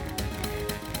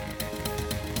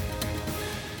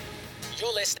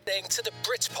You're listening to the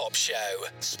Britpop Show,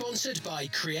 sponsored by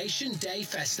Creation Day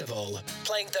Festival,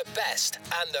 playing the best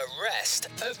and the rest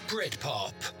of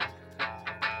Britpop.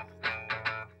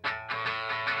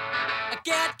 I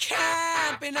get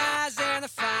camping eyes in the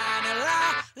final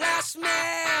hour. Last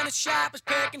minute shoppers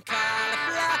picking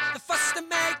cauliflower. The fuss to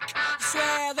make, I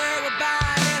swear they were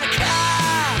buying a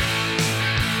car.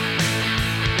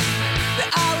 They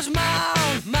always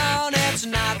moan, it's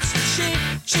not so cheap.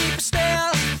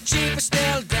 Cheaper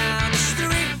still down the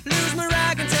street. Lose my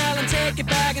rag and tell them take it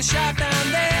back and shop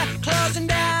down there.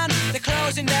 They're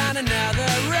closing down another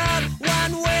road.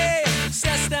 One way,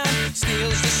 system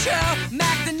steals the show.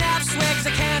 Mac the nap swigs,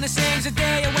 the can of sings a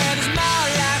day where there's more life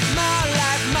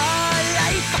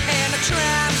and a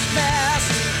tram's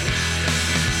best.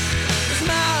 There's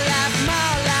more life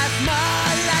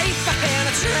and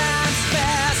a tram's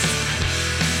best.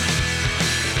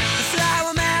 The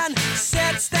flower man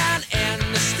sits down in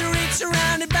the street,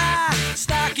 surrounded by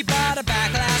stock he bought a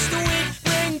back last week.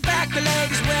 Bring back the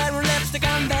ladies wearing lipstick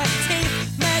on their teeth.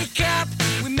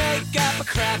 We make up a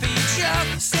crappy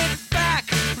joke. Sit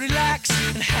back, relax,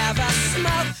 and have a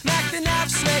smoke. Mac the nap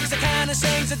swigs, the kind of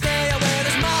sings a day where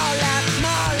there's more life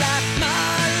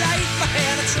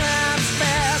and a tram's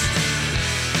best.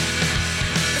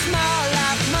 There's more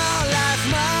life and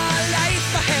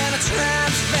a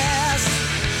tram's best.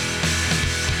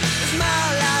 There's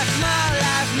more life and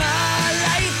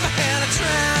a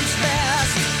tram's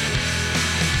best.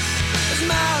 There's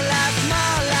more life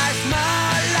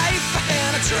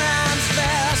and a tram's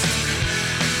best.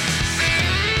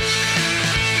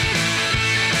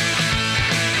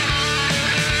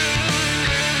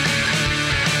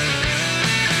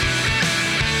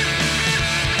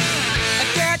 I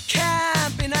get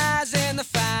camping eyes in the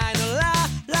final hour.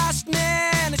 Last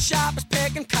minute shoppers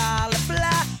picking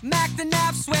cauliflower. Mac the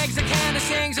nap swigs, the can of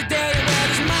sings a day where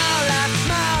there's more life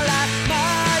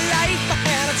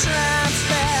and a tram's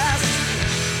best.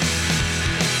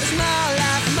 There's more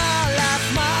life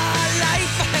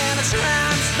and a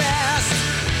tram's best.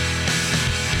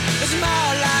 There's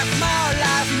more life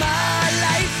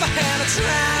and a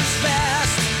tram's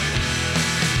best.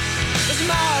 There's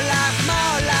more life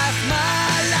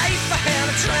and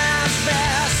a tram's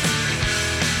best.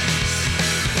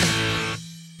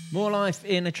 More Life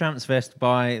in a Tramp's Vest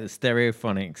by the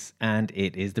Stereophonics, and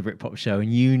it is the Britpop Show,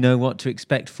 and you know what to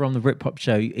expect from the Britpop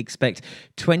Show. You expect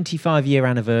 25-year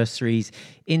anniversaries,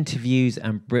 interviews,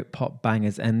 and Britpop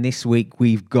bangers, and this week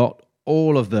we've got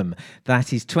all of them.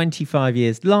 That is 25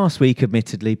 years, last week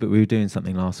admittedly, but we were doing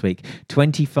something last week,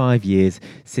 25 years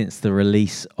since the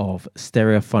release of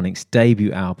Stereophonics'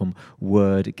 debut album,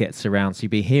 Word Gets Around. So you'll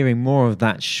be hearing more of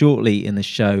that shortly in the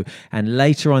show, and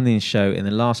later on in the show, in the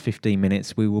last 15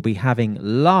 minutes, we will be having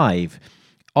live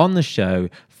on the show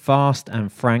Fast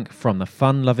and Frank from the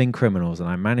Fun-Loving Criminals, and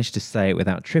I managed to say it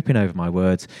without tripping over my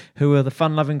words. Who are the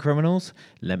Fun-Loving Criminals?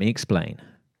 Let me explain.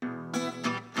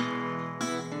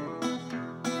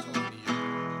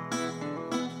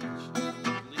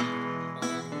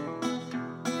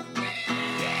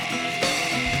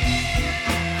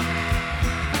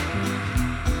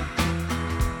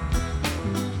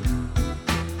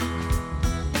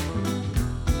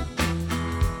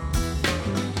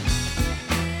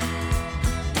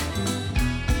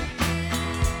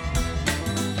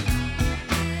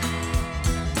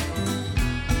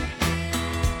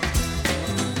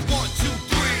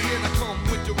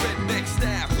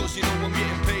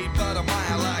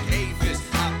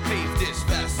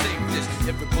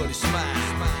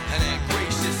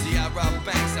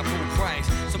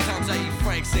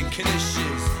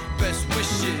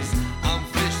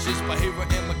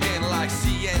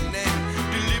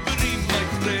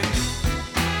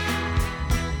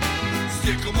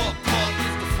 Stick 'em up,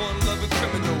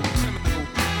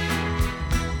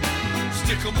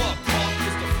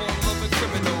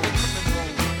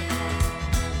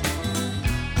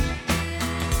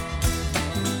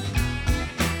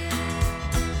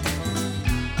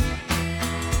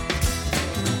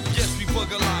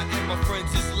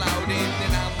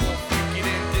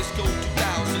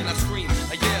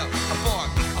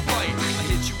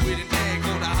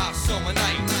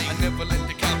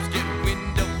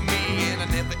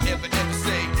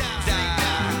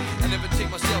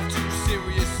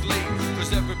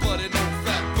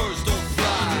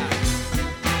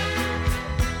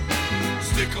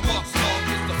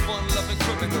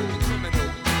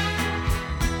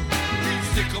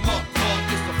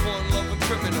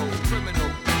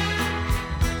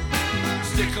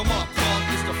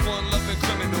 punk, it's the fun-loving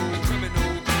criminal.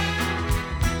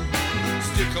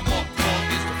 Stick 'em up,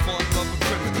 punk, it's the fun-loving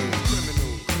criminal.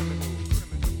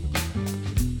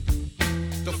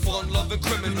 fun-loving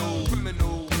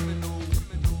criminal.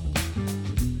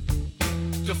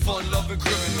 The fun-loving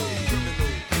criminal.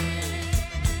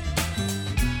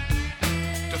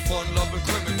 The fun-loving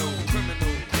criminal.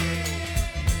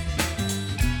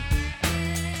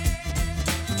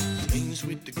 Means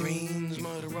with the greens,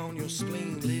 murder on your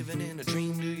spleen, living in a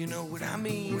dream. Do you know what I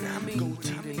mean? Go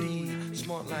to the D,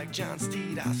 smart like John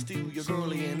Steed. I steal your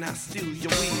girlie and I steal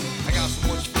your weed. I got so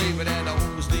much flavor that I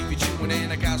always leave you chewing,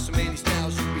 and I got so many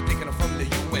styles you be thinking I'm from the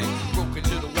UN. Broke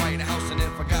into the White House, and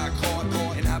if I got caught,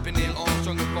 and I've been Neil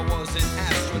Armstrong if I was an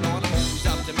astronaut. I'm always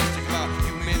optimistic about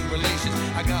human relations.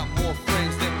 I got more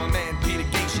friends than my man Peter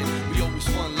Gatien. We always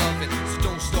fun loving, so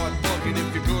don't start bugging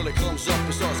if your girlie comes up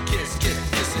and starts kissing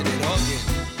and hugging.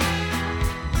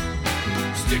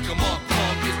 Stick 'em up,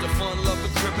 punk is the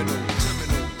fun-loving criminal.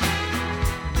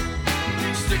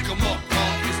 Stick 'em up,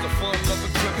 punk is the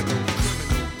fun-loving criminal.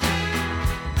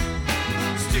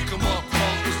 Stick 'em up,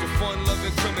 punk is the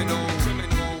fun-loving criminal.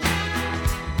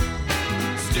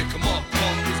 Stick 'em up,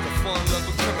 punk is the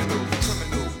fun-loving criminal.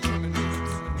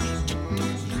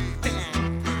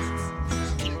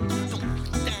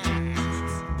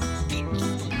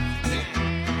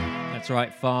 That's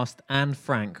right, Fast and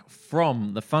Frank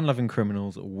from the Fun Loving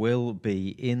Criminals will be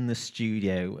in the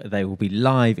studio. They will be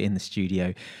live in the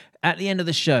studio at the end of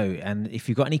the show. And if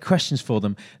you've got any questions for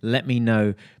them, let me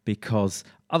know, because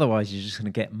otherwise you're just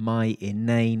going to get my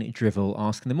inane drivel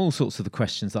asking them all sorts of the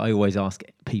questions that I always ask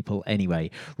people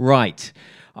anyway. Right,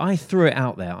 I threw it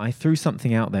out there. I threw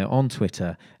something out there on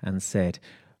Twitter and said,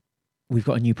 we've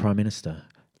got a new Prime Minister.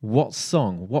 What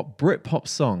song, what Britpop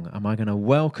song am I going to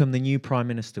welcome the new Prime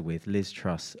Minister with, Liz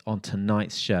Truss, on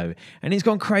tonight's show? And it's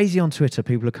gone crazy on Twitter.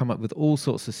 People have come up with all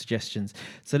sorts of suggestions.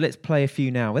 So let's play a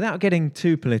few now without getting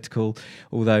too political,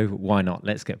 although why not?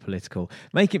 Let's get political.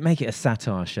 Make it a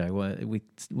satire show.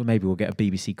 Maybe we'll get a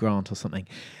BBC grant or something.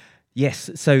 Yes,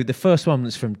 so the first one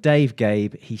was from Dave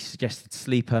Gabe. He suggested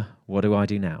Sleeper. What do I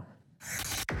do now?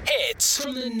 Hits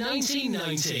from the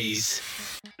 1990s.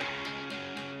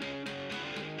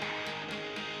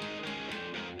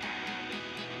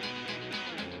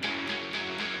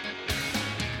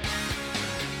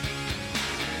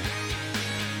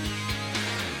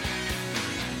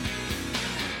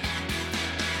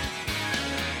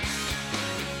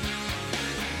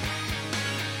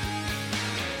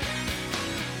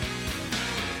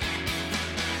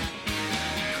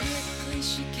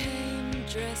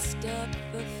 Dressed up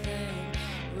for fame,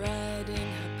 riding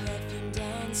her perfume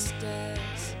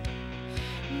downstairs.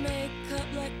 Makeup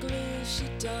like glue, she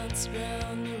danced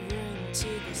round the room to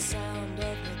the sound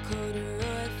of her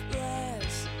corduroy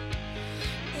flares.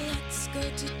 Let's go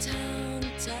to town,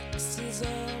 taxis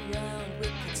all round. We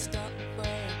could stop for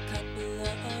a couple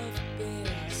of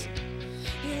beers.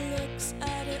 He looks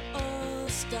at it all,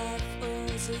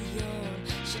 stifles a yawn.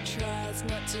 She tries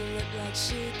not to look like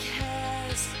she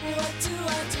cares. What do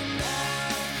I do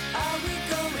now? Are we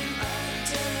going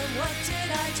under? What did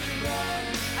I do wrong?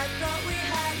 I thought we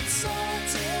had it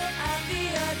sorted out the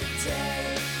other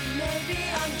day. Maybe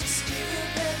I'm just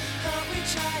stupid. Can't we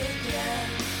try again?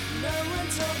 No one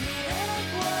told me it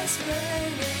was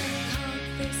raining. Can't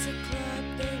face a club.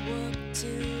 They walk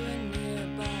to a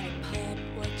nearby pub.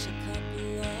 Watch a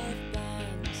couple of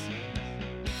bands.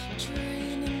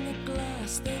 Draining the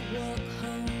glass. They walk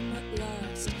home at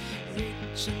last,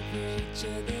 reaching for each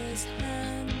other's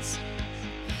hands.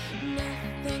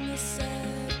 Nothing is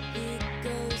said, he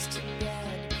goes to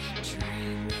bed,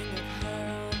 dreaming of her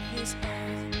on his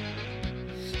own.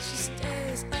 She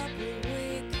stays up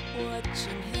awake,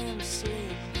 watching him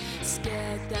sleep,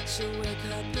 scared that she'll wake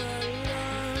up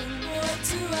alone. What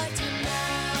do I do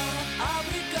now? Are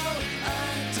we going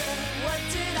under? What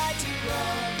did I do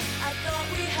wrong? I thought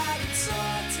we had it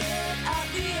sorted out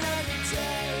the other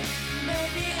day.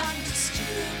 Maybe I'm just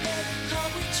stupid.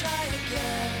 Can't we try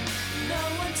again? No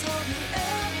one told me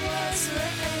it was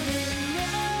raining.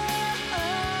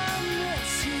 I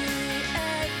miss you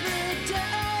every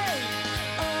day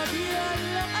of your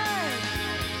life,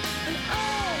 and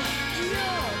oh,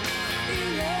 you'll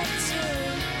feel it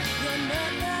too.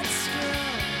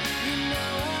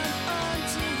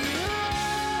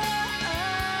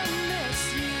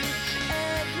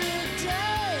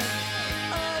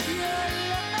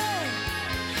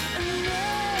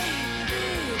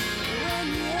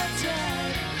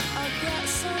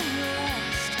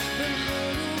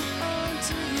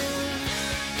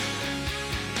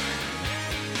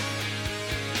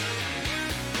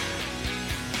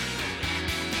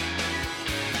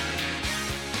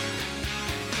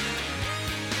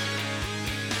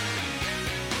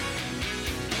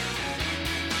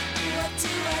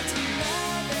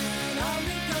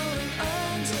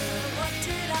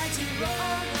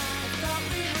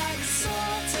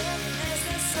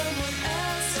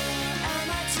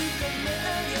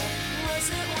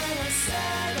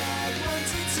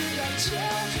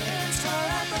 children tore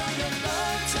up on the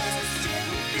photos.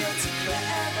 Didn't feel too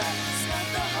clever. Spent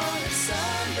the whole of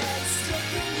Sunday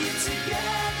sticking you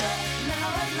together. Now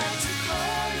I'd like to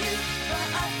call you, but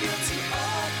I feel too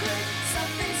awkward.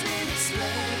 Something's been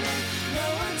explaining.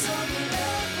 No one told me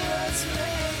love was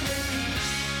raining.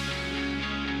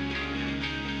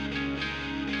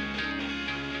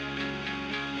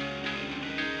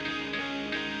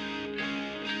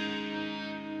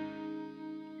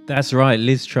 That's right,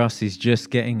 Liz Truss is just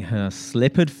getting her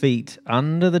slippered feet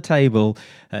under the table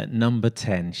at number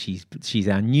 10. She's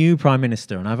our new Prime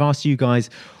Minister, and I've asked you guys,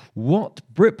 what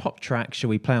Britpop track shall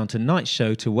we play on tonight's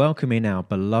show to welcome in our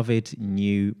beloved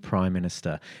new Prime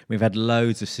Minister? We've had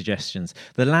loads of suggestions.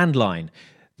 The Landline,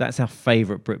 that's our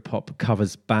favourite Britpop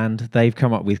covers band. They've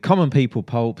come up with Common People,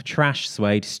 Pulp, Trash,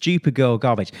 Suede, Stupid Girl,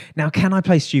 Garbage. Now, can I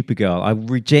play Stupid Girl?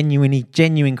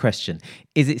 Genuine question.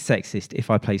 Is it sexist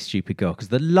if I play Stupid Girl? Because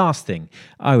the last thing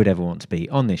I would ever want to be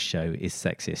on this show is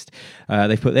sexist.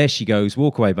 They've put There She Goes,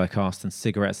 Walk Away by Cast, and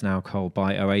Cigarettes and Alcohol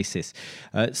by Oasis.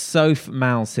 Soph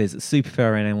Mal says, Super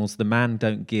Furry Animals, The Man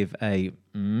Don't Give a...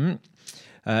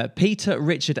 Peter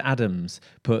Richard Adams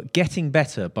put Getting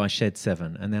Better by Shed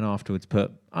 7, and then afterwards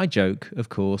put I Joke, of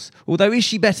course. Although, is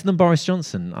she better than Boris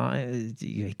Johnson?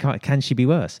 Can she be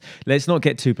worse? Let's not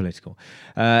get too political.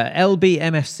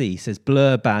 LBMFC says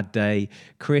Blur, Bad Day.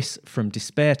 Chris from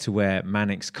Despair to Wear,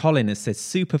 Mannix. Colin has said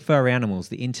Super Furry Animals,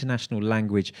 the international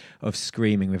language of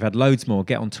screaming. We've had loads more.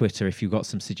 Get on Twitter if you've got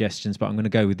some suggestions, but I'm going to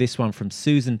go with this one from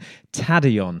Susan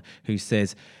Tadayon, who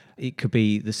says it could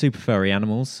be the Super Furry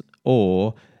Animals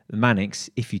or Mannix.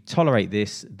 If you tolerate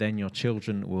this, then your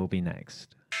children will be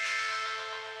next.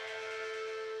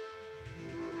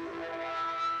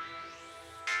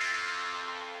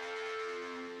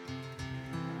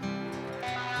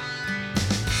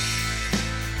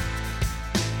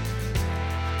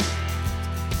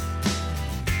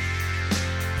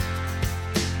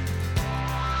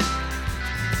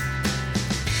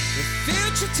 The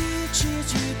future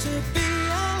teaches you to be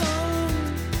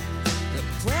alone, the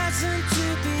present to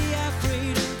be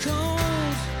afraid and cold.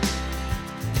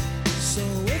 So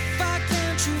if I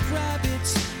can't shoot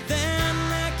rabbits, then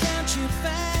I can't shoot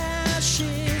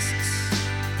fascists.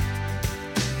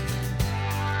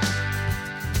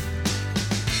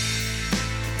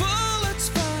 Bullets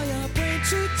fire brain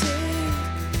today,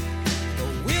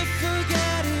 but we'll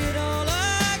forget it all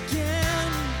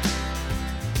again.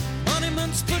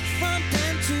 Monuments put from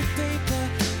pen to paper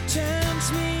turns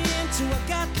me into a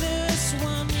godless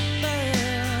wonder.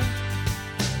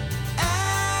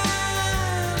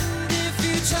 And if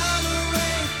you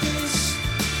tolerate this,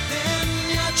 then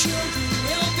your children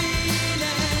will be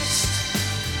next.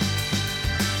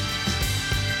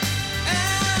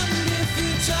 And if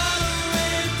you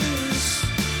tolerate this,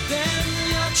 then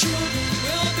your children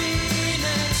will be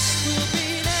next. Will be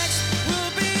next.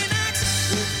 Will be next.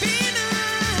 Will be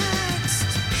next.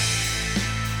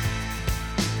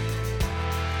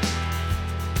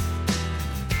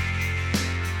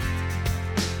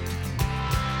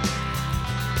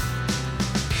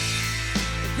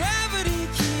 Gravity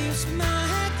keeps my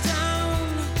head down,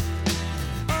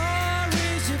 or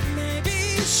is it maybe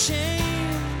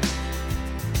shame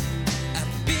at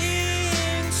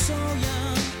being so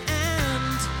young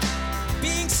and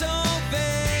being so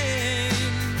vain?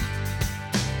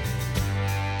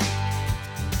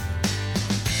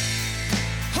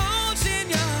 Holes in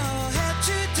your head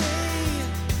today,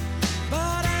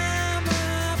 but I'm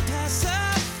a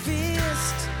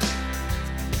pacifist.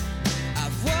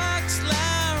 I've walked La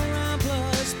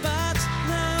Ramblas, but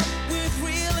not with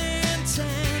real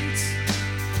intent.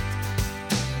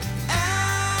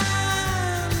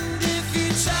 And if you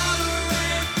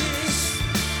tolerate this,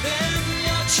 then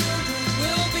your children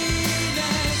will be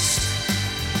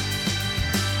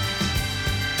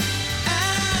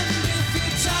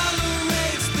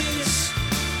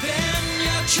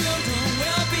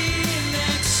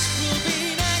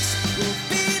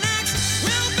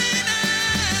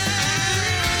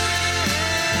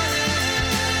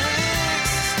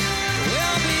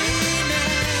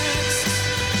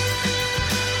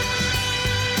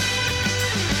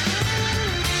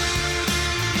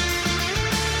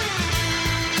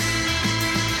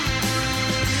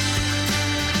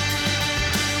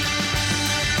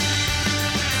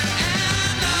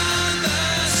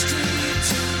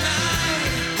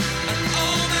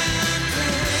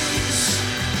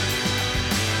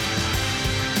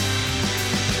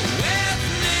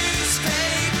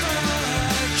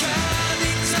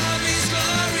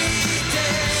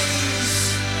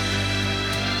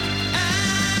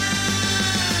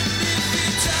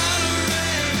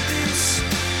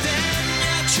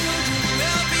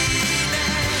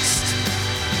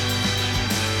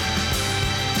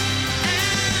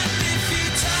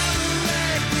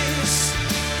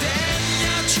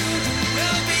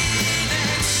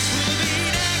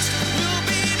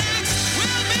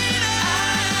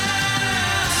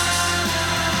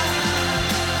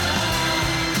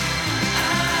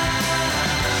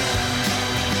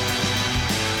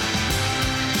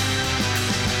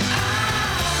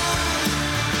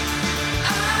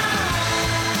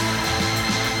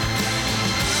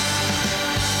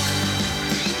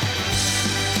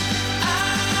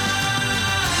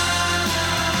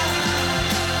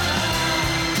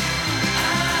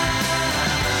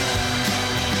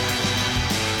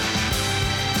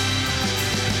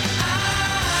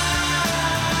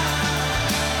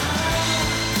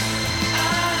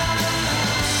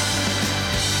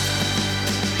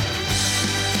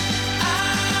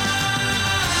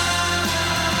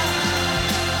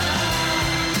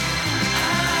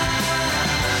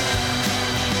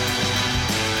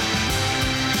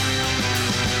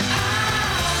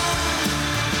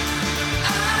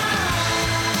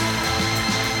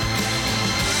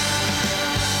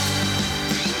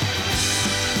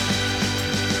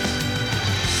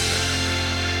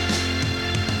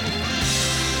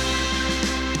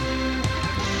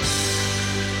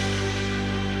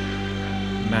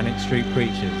Street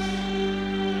Preachers.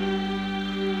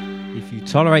 If you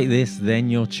tolerate this, then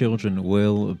your children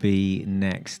will be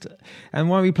next. And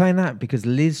why are we playing that? Because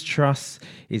Liz Truss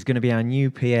is going to be our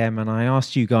new PM, and I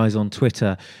asked you guys on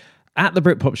Twitter, at the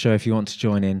Britpop Show, if you want to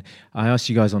join in, I asked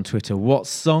you guys on Twitter what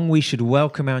song we should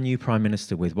welcome our new Prime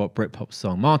Minister with, what Britpop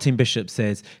song. Martin Bishop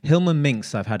says, Hillman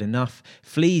Minks, I've Had Enough.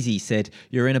 Fleazy said,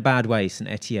 You're in a Bad Way, St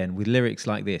Etienne, with lyrics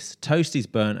like this, Toast is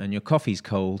burnt and your coffee's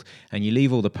cold, and you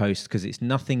leave all the posts because it's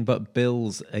nothing but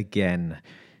bills again.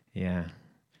 Yeah.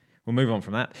 We'll move on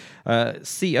from that.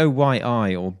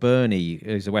 COYI, or Bernie,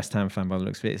 who's a West Ham fan by the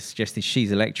looks of it, suggested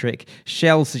She's Electric.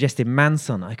 Shell suggested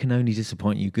Manson, I Can Only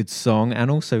Disappoint You, good song,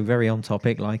 and also very on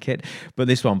topic, like it. But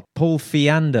this one, Paul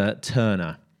Fiander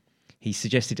Turner, he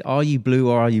suggested Are You Blue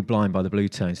or Are You Blind by the Blue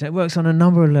Tones. And it works on a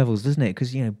number of levels, doesn't it?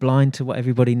 Because, you know, blind to what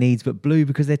everybody needs, but blue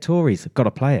because they're Tories. I've got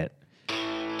to play it.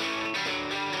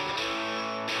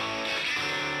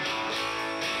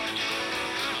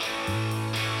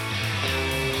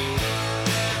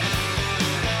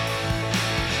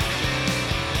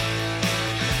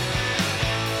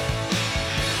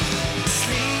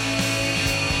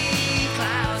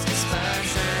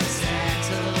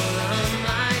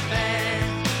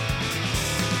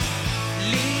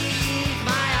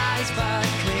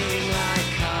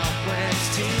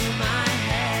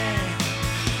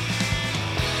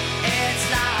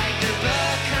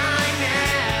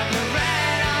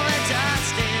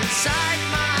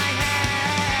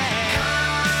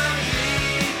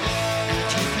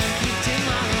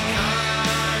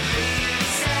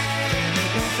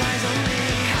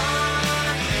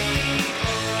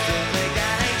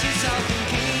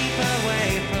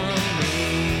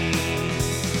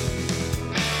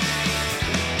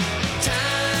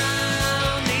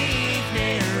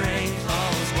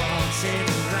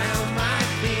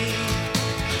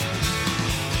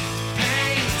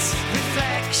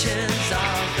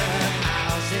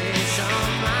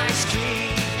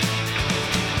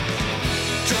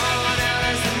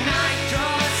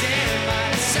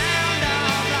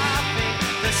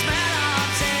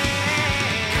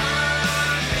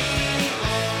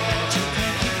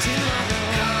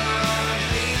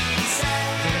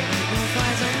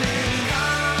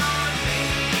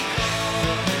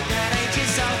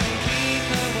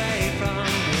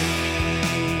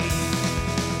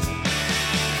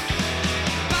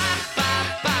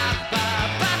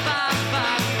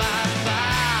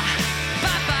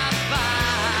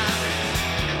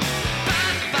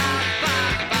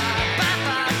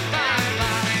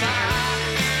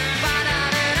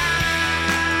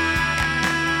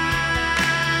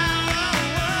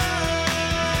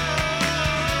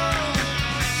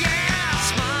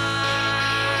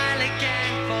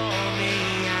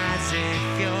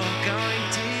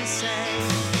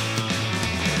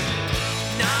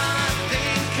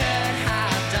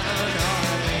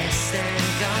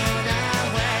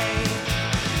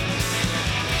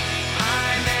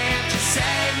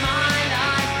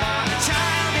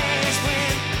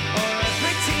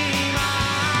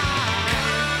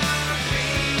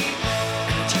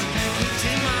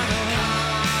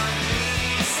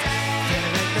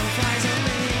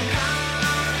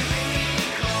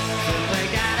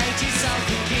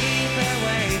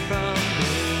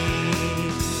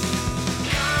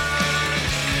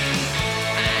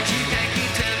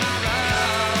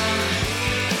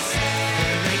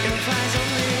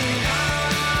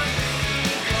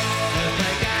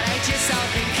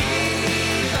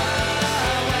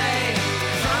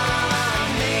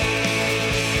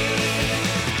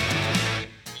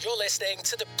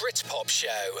 To the Britpop Show,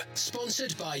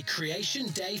 sponsored by Creation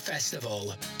Day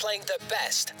Festival, playing the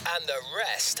best and the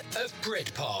rest of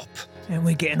Britpop. And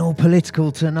we're getting all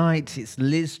political tonight. It's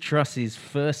Liz Truss's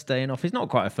first day in office. Not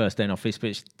quite a first day in office,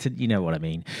 but you know what I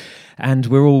mean. And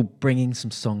we're all bringing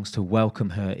some songs to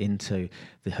welcome her into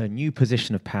her new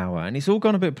position of power. And it's all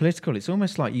gone a bit political. It's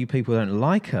almost like you people don't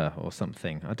like her or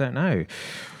something. I don't know.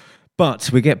 But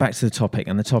we get back to the topic,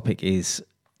 and the topic is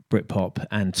Britpop.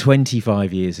 And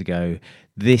 25 years ago,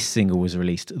 this single was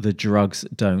released, The Drugs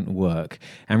Don't Work.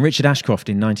 And Richard Ashcroft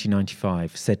in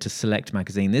 1995 said to Select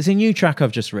magazine, there's a new track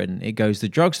I've just written. It goes, the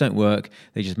drugs don't work,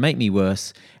 they just make me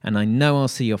worse, and I know I'll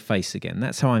see your face again.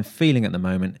 That's how I'm feeling at the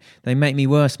moment. They make me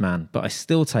worse, man, but I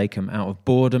still take them out of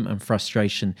boredom and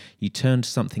frustration. You turn to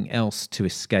something else to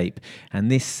escape.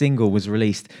 And this single was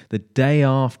released the day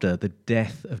after the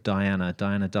death of Diana.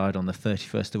 Diana died on the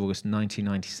 31st of August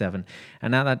 1997.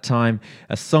 And at that time,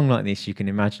 a song like this, you can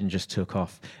imagine, just took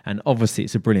off. And obviously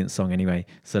it's a brilliant song anyway,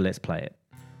 so let's play it.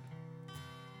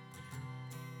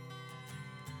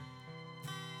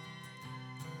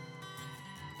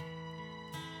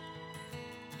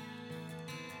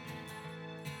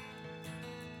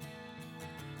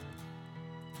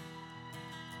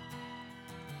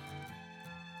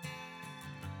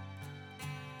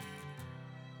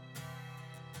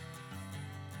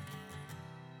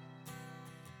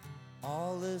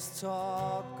 this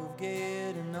talk of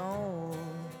getting old,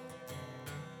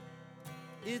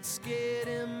 it's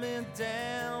getting me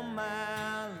down,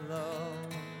 my love,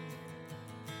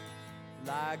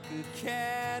 like a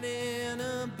cat in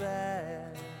a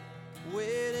bag,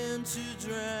 waiting to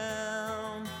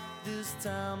drown. This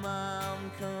time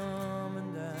I'm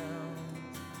coming down,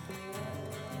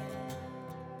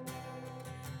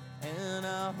 and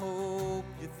I hope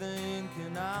you're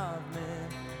thinking of me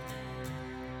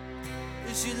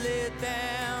as you lay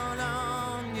down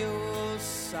on your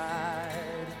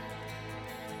side.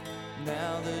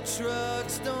 Now the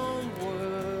trucks don't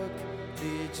work,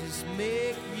 they just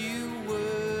make you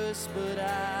worse, but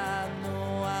I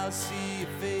know I'll see your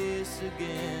face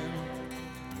again.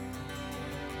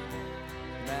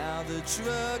 Now the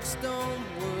trucks don't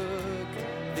work,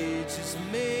 they just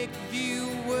make you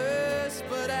worse,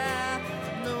 but I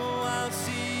know I'll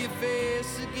see your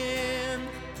face again.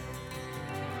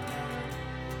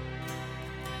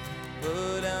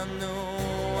 But I know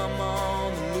I'm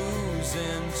on a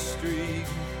losing streak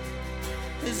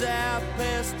as I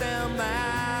pass down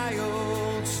my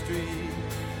old street.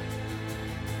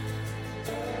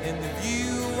 And if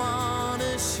you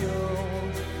wanna show,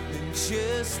 then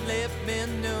just let me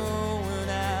know, and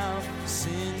I'll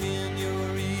sing in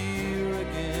your ear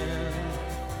again.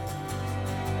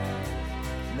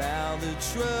 Now the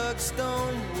trucks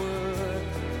don't work,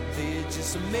 they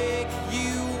just make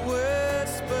you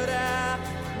worse, but I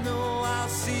know I'll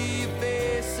see your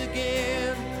face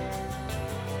again.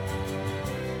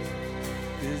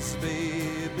 'Cause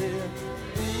baby,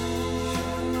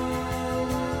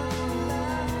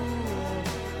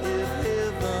 if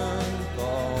heaven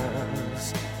falls,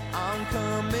 I'm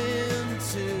coming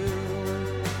to,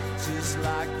 just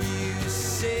like you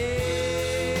say.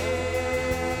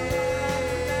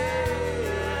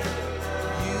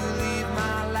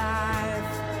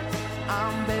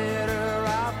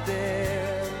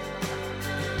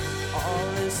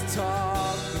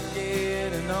 Talk of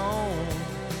getting on,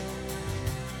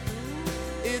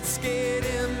 it's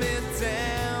getting me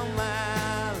down,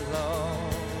 my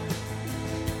love,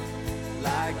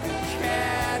 like a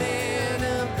cat in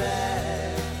a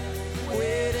bag,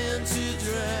 waiting to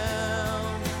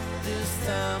drown. This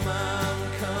time I'm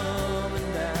coming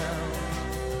down.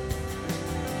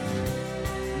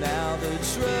 Now the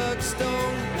trucks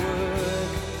don't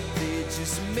work, they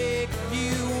just make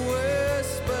you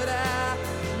worse, but I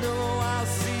know I'll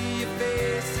see your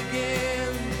face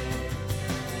again.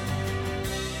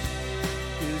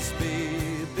 'Cause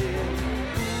baby,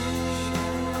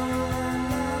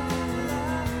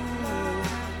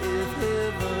 if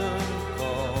heaven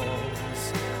falls,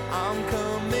 I'm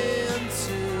coming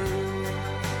to,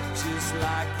 just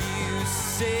like you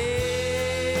say.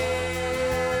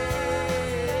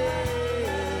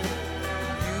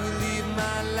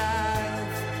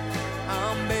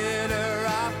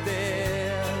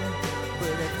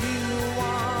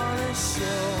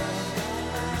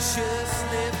 Just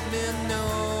let me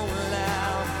know, and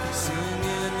I'll sing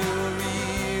in your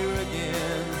ear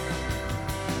again.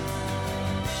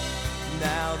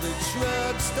 Now the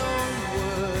trucks don't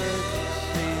work,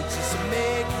 they just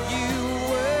make you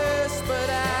worse, but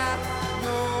I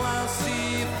know I'll see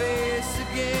your face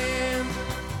again.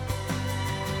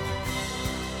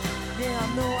 Yeah, I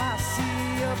know I'll see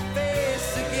your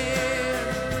face again.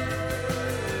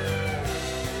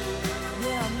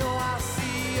 Yeah, I know I'll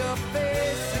see your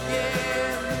face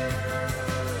again.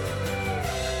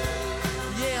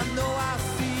 Yeah, I know I'll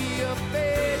see your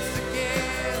face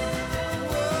again.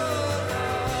 Whoa.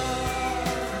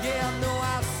 Yeah, I know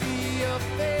I'll see your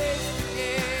face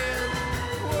again.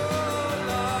 Whoa,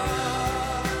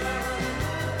 Lord.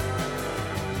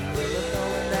 Never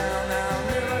coming down now,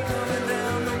 never coming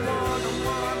down no more, no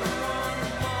more, no more,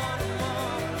 no more, no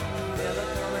more. Never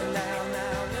coming down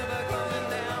now, never coming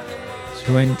down no more.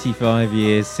 25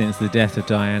 years since the death of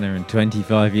Diana and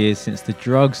 25 years since The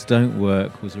Drugs Don't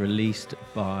Work was released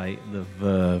by The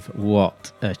Verve.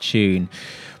 What a tune.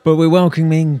 But we're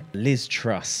welcoming Liz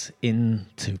Truss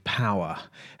into power.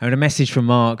 I had a message from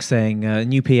Mark saying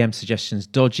new PM suggestions,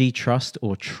 Dodgy, Trust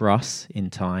or Truss in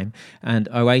time. And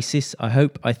Oasis, I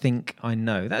hope, I think, I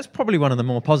know. That's probably one of the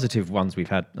more positive ones we've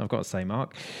had, I've got to say,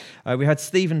 Mark. We had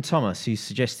Stephen Thomas who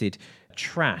suggested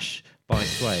Trash by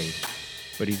Suede.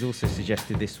 But he's also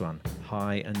suggested this one,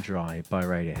 High and Dry by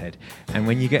Radiohead. And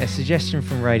when you get a suggestion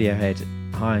from Radiohead,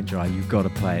 High and Dry, you've got to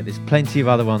play it. There's plenty of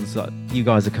other ones that you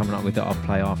guys are coming up with that I'll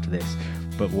play after this.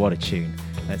 But what a tune.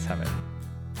 Let's have it.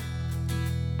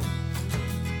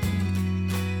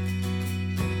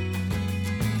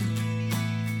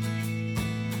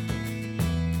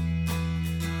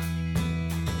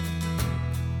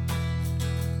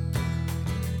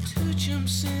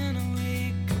 times in a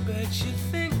week. I bet you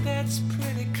think that's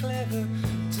pretty clever,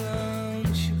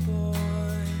 don't you, boy?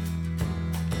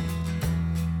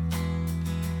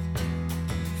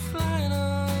 Flying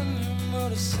on your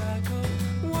motorcycle,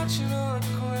 watching all the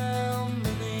ground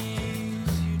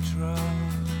beneath you drop.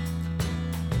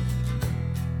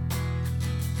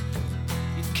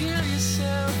 You kill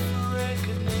yourself for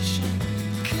recognition,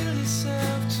 kill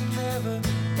yourself to never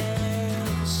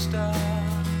ever stop.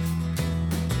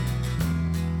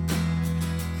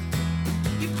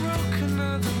 You broke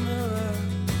another mirror,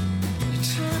 you're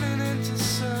turning into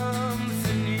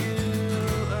something you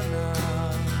are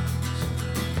not.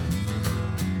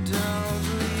 Don't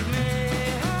leave me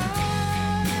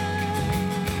high,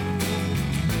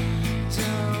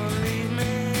 don't leave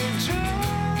me dry,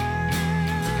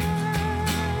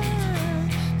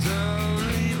 don't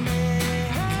leave me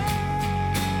high,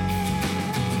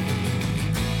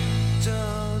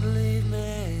 don't leave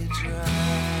me dry.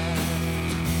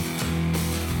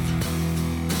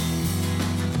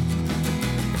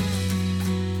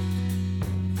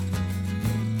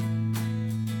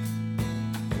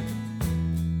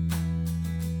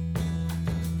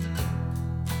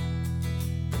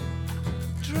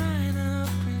 Drying up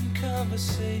in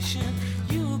conversation,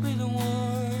 you'll be the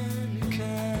one who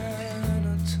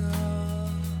cannot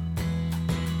talk.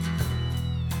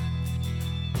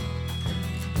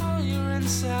 All your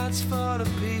insides fall to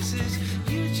pieces,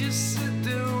 you just sit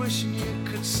there wishing you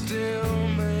could still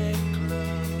make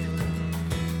love.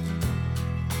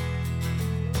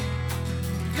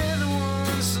 They're the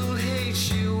ones who'll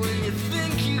hate you when you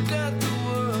think you got the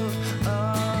world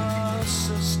all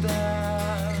so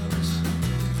stacked.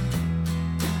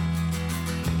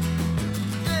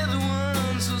 They're the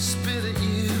ones who'll spit at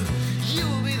you,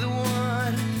 you'll be the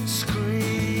one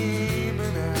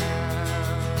screaming out.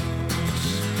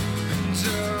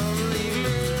 Don't leave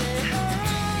me high,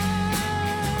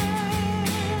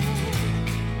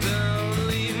 don't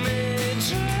leave me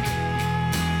dry,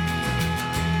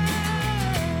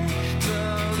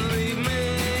 don't leave me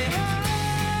high,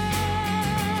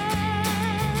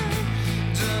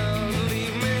 don't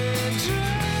leave me dry.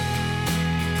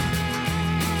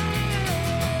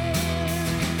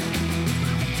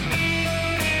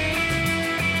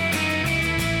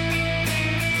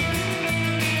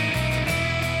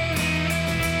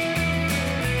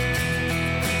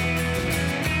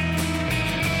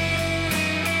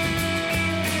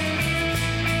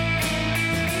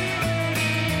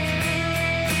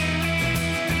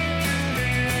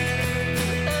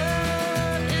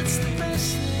 It's the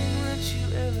best thing that you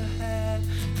ever had,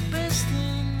 the best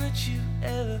thing that you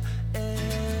ever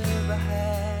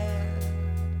had.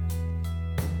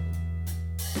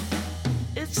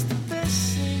 It's the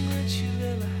best thing that you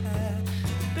ever had,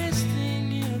 the best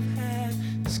thing you've had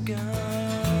has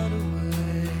gone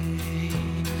away.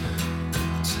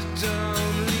 So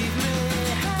don't leave me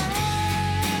high,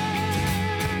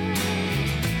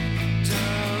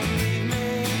 don't leave me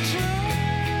dry,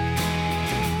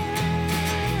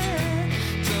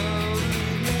 don't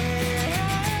leave me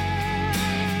high,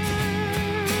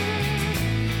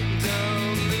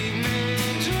 don't leave me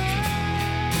dry, don't leave me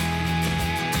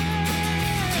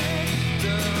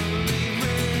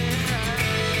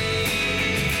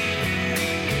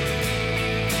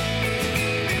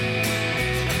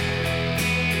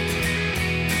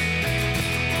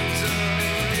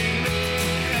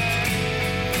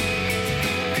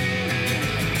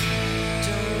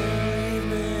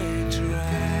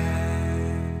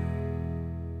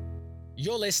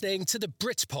You're listening to the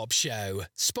Britpop Show,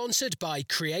 sponsored by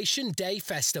Creation Day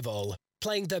Festival,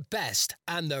 playing the best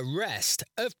and the rest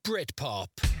of Britpop.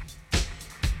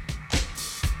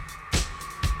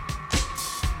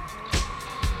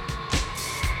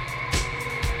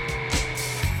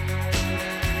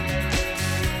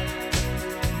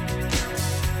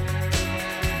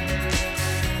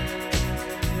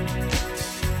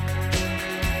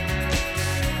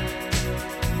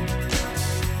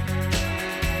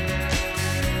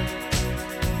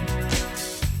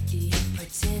 You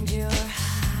pretend you're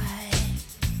high,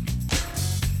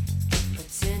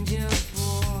 pretend you're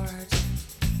bored.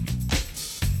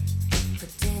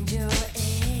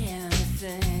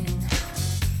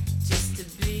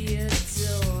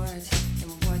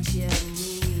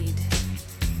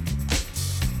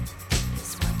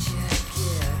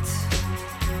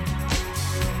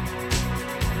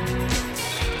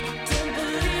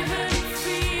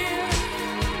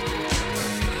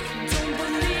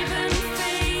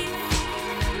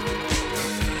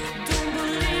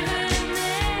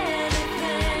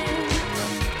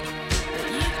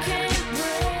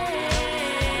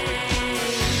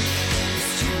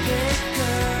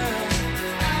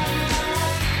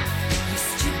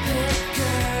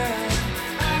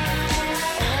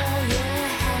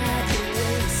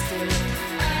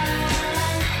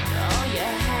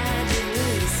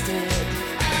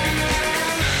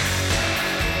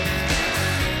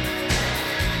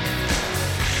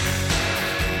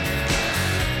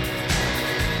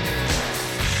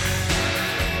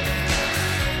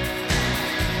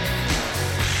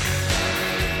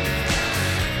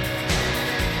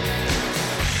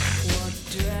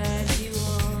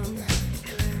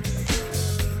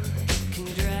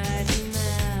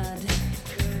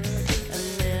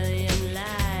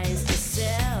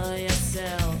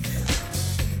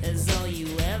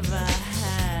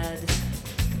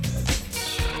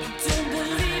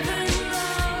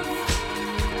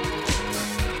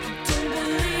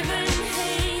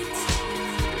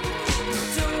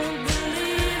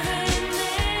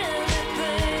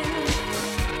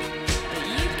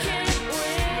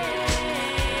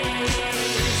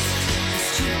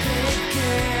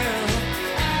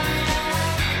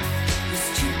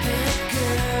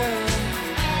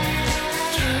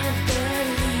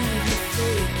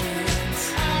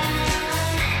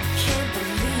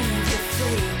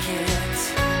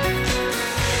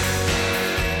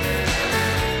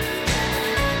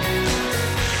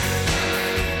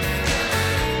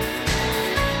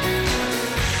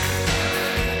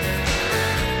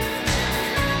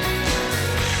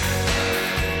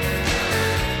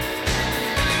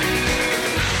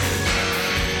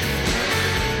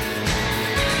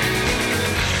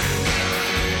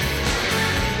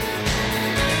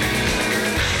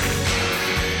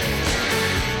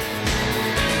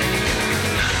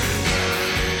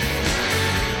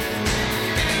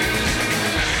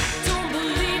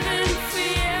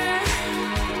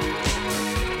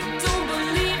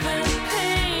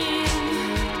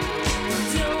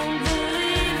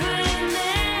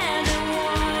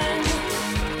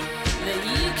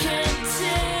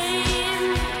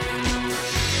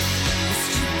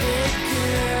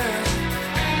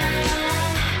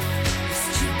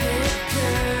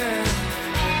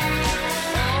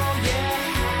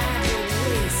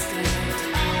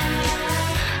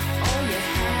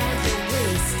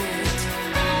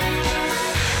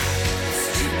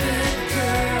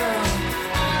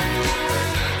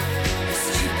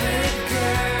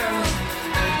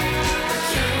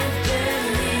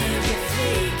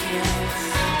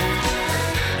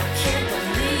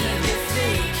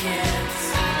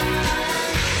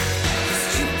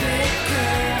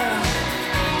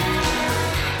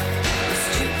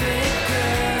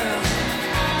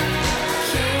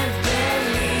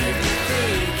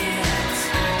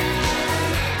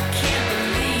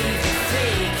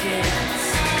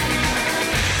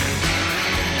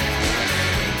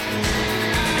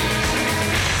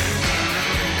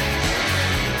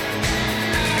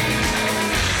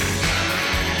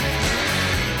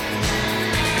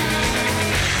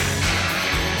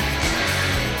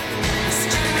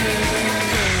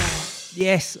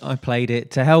 Yes, I played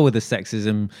it. To hell with the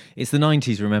sexism. It's the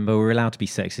 90s, remember? We're allowed to be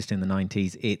sexist in the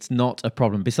 90s. It's not a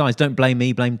problem. Besides, don't blame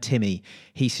me, blame Timmy.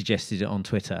 He suggested it on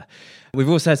Twitter. We've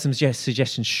also had some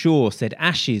suggestions. Shaw said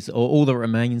Ashes or All That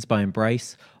Remains by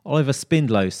Embrace. Oliver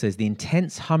Spindlow says The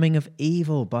Intense Humming of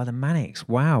Evil by the Manics.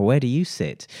 Wow, where do you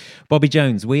sit? Bobby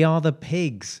Jones, We Are the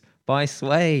Pigs by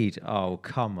Suede. Oh,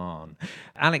 come on.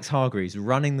 Alex Hargreaves,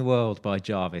 Running the World by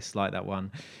Jarvis. Like that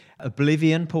one.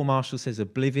 Oblivion, Paul Marshall says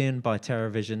Oblivion by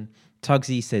TerraVision.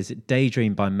 Tugsy says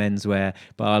Daydream by Menswear,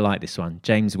 but I like this one.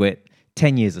 James Witt,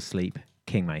 10 Years of Sleep,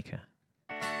 Kingmaker.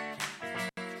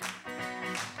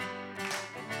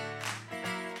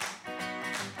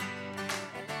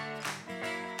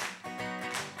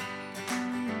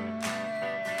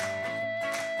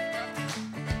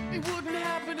 It wouldn't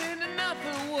happen in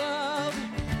another world.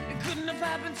 It couldn't have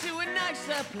happened to a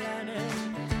nicer planet.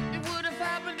 It would have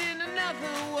happened in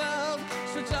another world.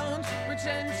 So don't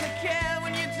pretend to care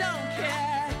when you don't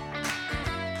care.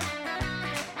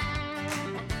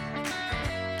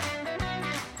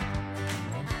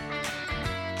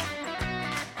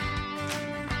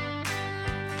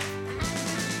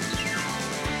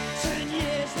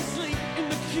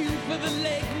 For the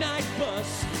late night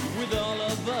bus with all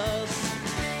of us.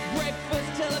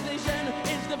 Breakfast television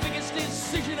is the biggest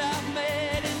decision I've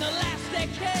made in the last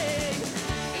decade.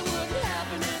 It wouldn't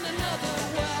happen in another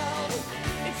world.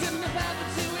 It couldn't have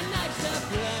happened to a nicer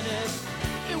planet.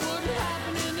 It wouldn't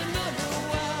happen in another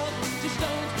world. Just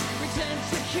don't pretend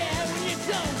to care when you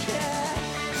don't care.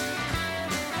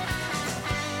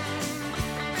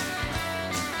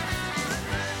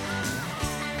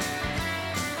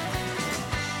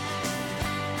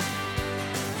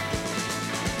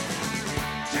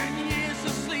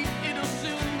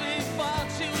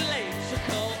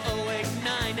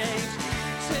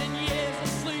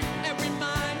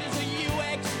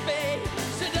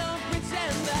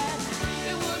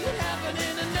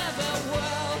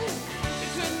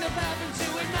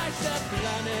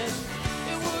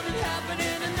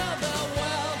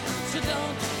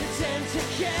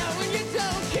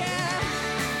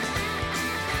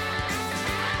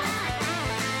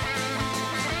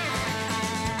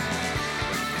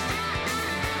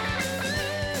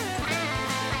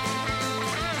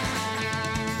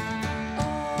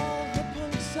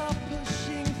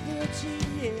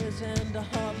 And I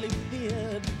hardly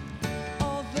feared.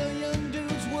 All the young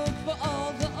dudes work for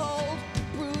all the old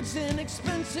broods in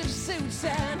expensive suits.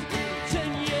 And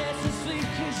 10 years of sleep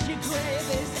cause your grave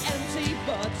is empty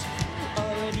but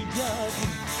already dug.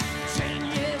 10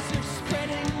 years of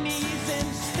spreading knees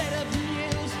instead of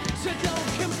news. So don't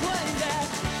complain that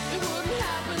it wouldn't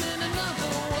happen in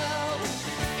another world.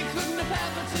 It couldn't have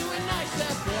happened to a nicer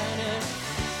planet.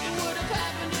 It would have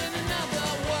happened in another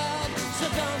world. So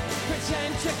don't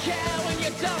pretend to care when you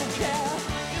don't care.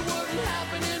 It wouldn't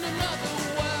happen in another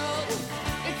world.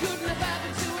 It couldn't have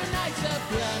happened to a nicer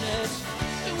planet.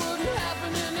 It wouldn't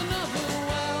happen in another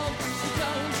world. So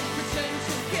don't pretend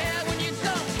to care when you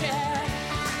don't care.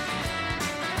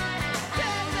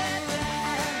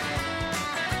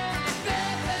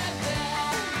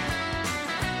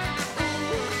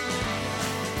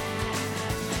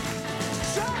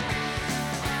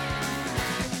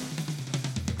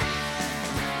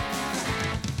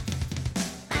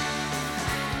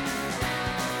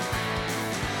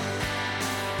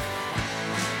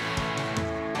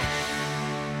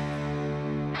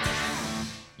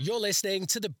 You're listening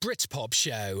to the Britpop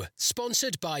Show,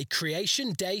 sponsored by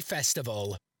Creation Day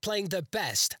Festival, playing the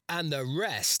best and the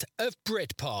rest of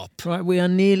Britpop. Right, we are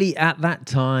nearly at that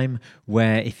time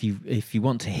where if you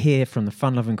want to hear from the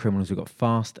fun-loving criminals, we've got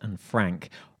Fast and Frank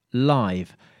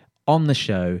live on the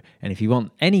show. And if you've got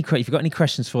any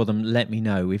questions for them, let me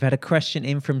know. We've had a question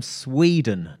in from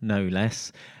Sweden, no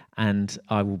less. And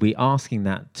I will be asking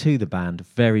that to the band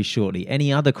very shortly.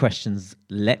 Any other questions,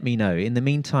 let me know. In the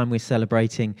meantime, we're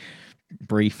celebrating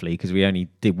briefly, because we only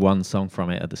did one song from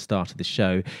it at the start of the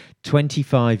show,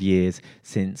 25 years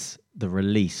since the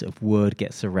release of Word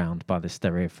Gets Around by the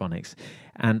Stereophonics.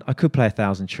 And I could play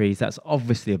 1,000 Trees. That's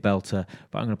obviously a belter,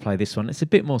 but I'm going to play this one. It's a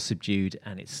bit more subdued,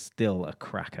 and it's still a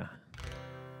cracker.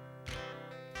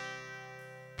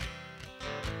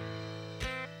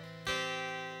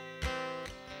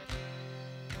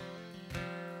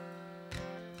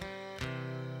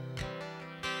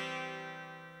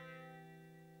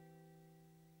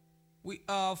 We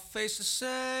all face the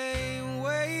same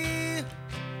way.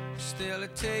 Still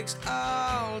it takes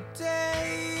all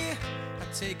day.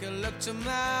 I take a look to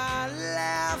my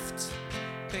left,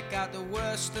 pick out the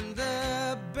worst and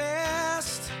the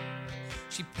best.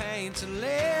 She paints a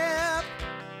lip,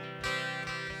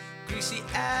 greasy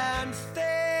and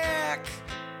thin. back,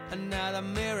 another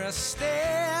mirror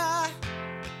stare,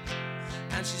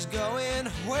 and she's going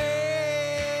where?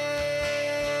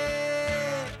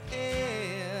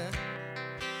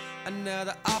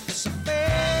 Another office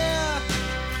affair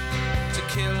to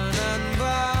kill an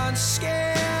unborn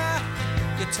scare.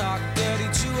 You talk dirty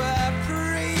to a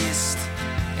priest,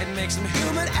 it makes him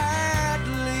human at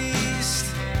least.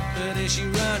 But is she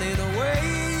running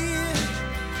away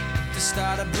to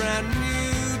start a brand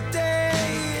new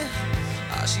day?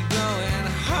 Or is she going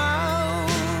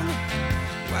home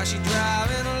while she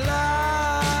driving along?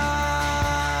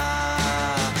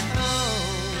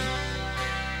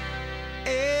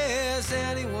 Is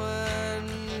anyone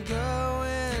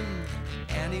going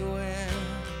anywhere?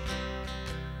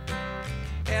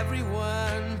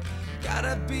 Everyone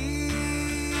gotta be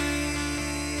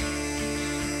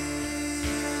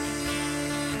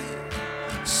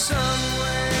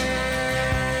somewhere.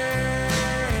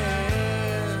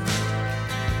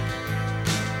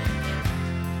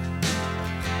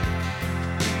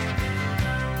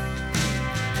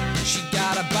 She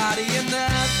got a body in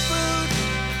that food,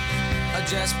 or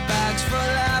just bags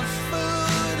full of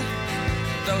food.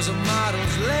 Those are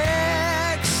models'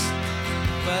 legs,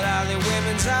 but are they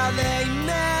women's, are they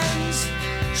men's?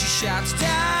 She shouts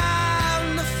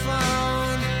down the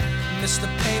phone, missed the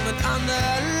payment on the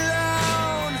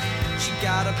loan. She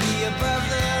gotta be above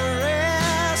the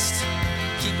rest,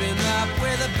 keeping up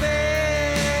with the best.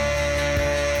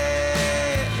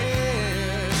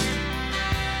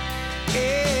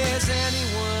 Is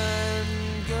anyone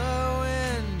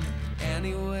going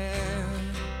anywhere?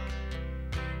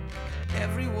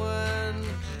 Everyone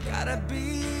gotta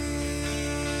be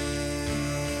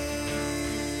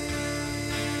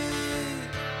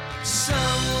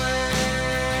somewhere.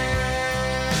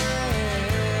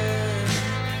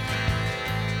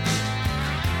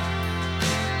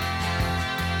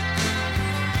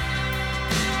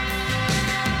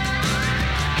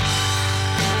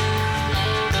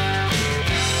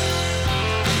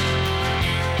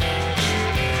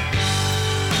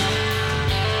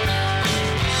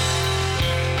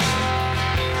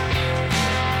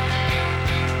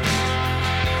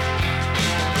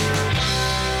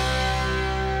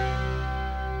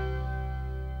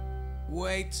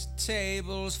 Wait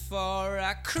tables for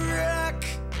a crook.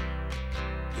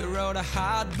 You wrote a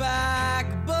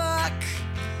hardback book.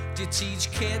 Do you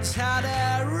teach kids how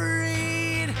to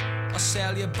read, or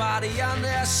sell your body on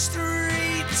the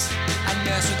street? A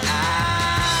nurse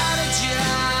without a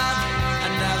job,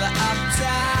 another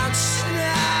uptown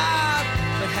snob.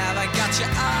 But have I got you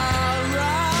all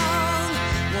wrong?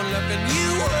 One look and you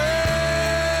were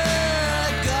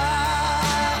gone.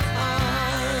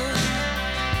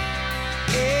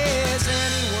 Is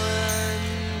anyone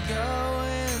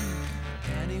going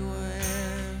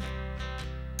anywhere?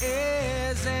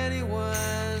 Is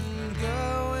anyone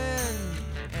going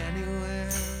anywhere?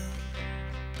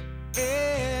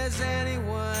 Is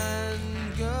anyone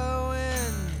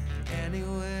going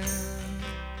anywhere?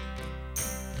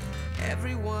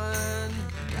 Everyone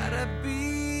gotta be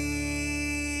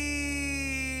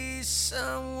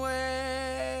somewhere.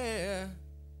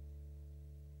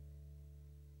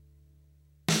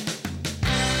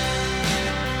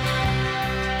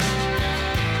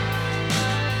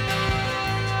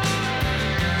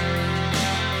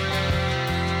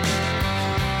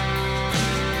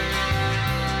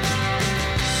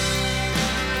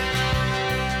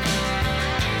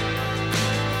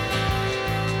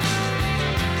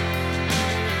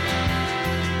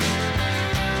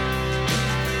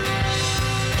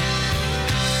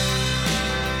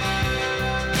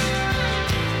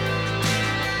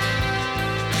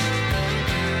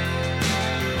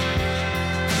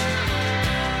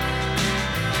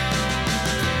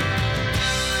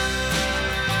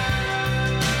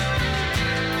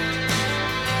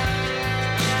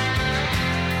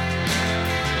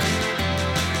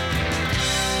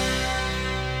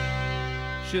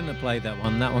 Shouldn't have played that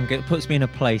one. That one puts me in a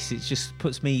place. It just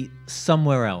puts me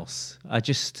somewhere else. I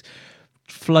just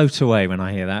float away when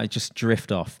I hear that. I just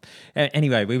drift off.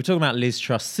 Anyway, we were talking about Liz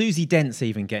Truss. Susie Dent's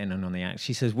even getting in on the act.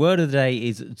 She says, word of the day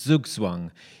is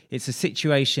zugzwang. It's a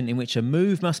situation in which a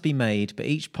move must be made, but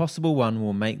each possible one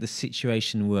will make the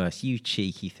situation worse. You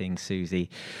cheeky thing, Susie.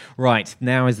 Right,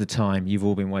 now is the time you've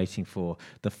all been waiting for.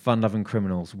 The fun-loving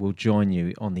criminals will join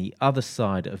you on the other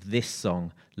side of this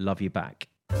song, Love You Back.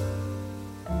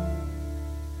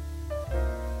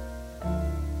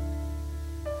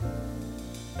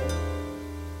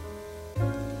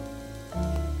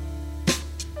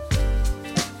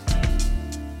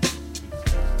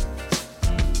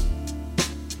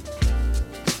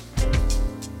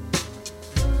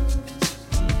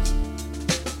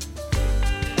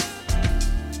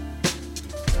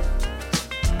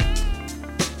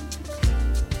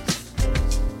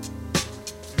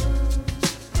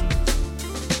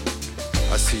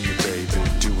 see you, baby,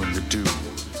 doing the do.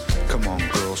 Come on,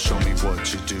 girl, show me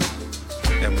what you do.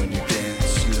 And when you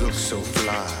dance, you look so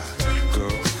fly.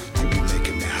 Girl, you be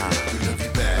making me high. We love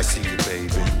you back. I see you,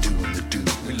 baby, doing the do.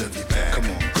 We love you back. Come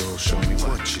on, girl, show me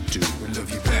what you do. We love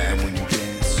you back. And when you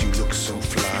dance, you look so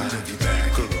fly. We love you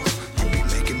back. Girl, you be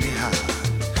making me high.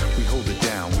 We hold it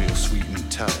down real sweet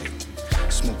and tight.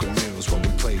 Smoking mirrors while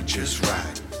we play just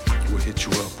right. We'll hit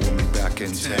you up when we back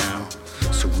in town,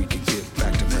 so we can get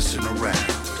back to messing around.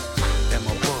 Am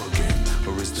I bugging,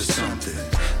 or is there something?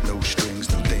 No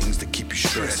strings, no things that keep you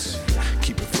stressing.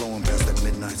 Keep it flowing past that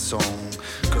midnight song.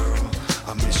 Girl,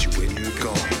 I miss you when you're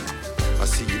gone. I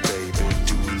see you, baby,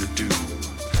 doing the do.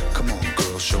 Come on,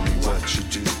 girl, show me what you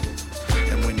do.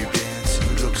 And when you dance,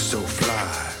 you look so fly.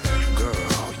 Girl,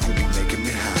 you be making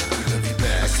me high. We love you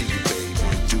back. I see you, baby,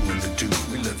 doing the do.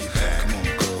 We love you back. Come on,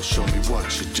 girl, show me what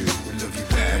you do. We love you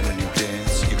back. And when you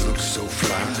dance, you look so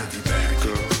fly. We love you back.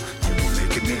 Girl, you be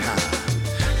making me high.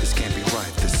 This can't be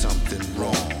right, there's something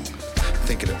wrong.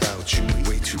 Thinking about you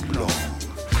way too long.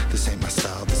 This ain't my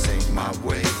style, this ain't my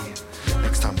way.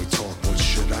 Next time we talk, what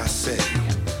should I say?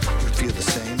 You feel the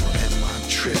same, or am I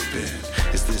tripping?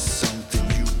 Is this something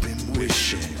you've been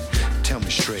wishing? Tell me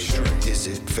straight, is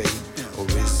it fate, or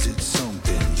is it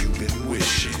something you've been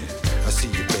wishing? I see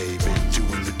you, baby,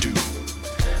 doing the do.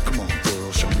 Come on,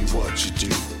 girl, show me what you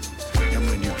do. And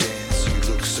when you dance,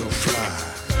 you look so fly.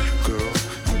 Girl,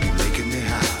 you be making me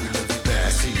high. We love you back. I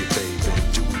see you, baby,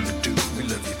 doing the do. We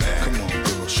love you back. Come on,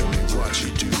 girl, show me what you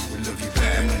do. We love you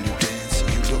back. And when you dance,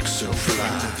 you look so fly.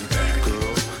 We love you back. Girl,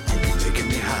 you be making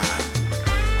me high.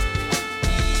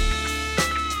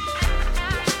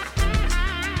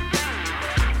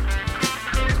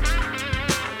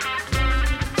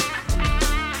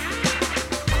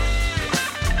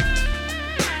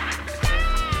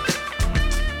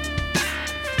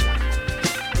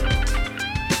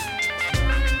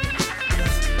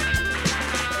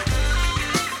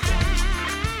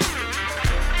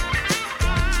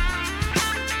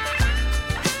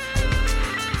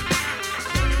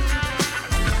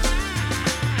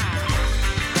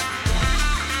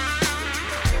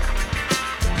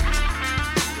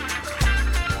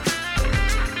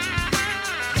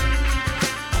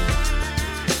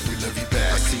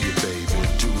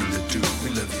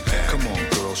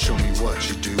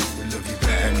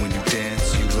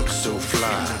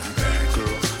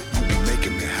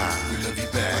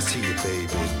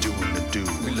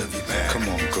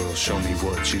 Show me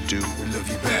what you do. We love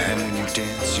you back. And when you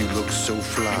dance, you look so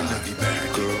fly. We love you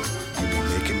back. Girl, you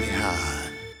be making me high.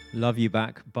 Love You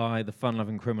Back by the Fun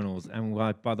Loving Criminals, and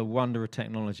by the wonder of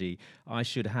technology, I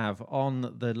should have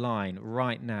on the line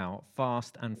right now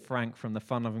Fast and Frank from the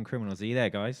Fun Loving Criminals. Are you there,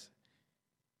 guys?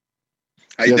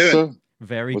 How you doing? Sir.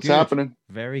 Very What's good. happening?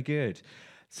 Very good.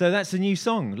 So that's a new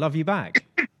song, Love You Back.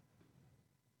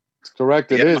 It's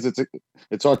correct. It is.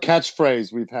 It's our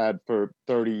catchphrase we've had for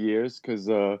 30 years because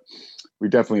we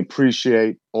definitely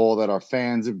appreciate all that our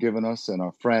fans have given us and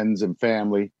our friends and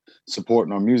family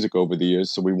supporting our music over the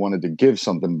years. So we wanted to give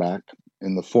something back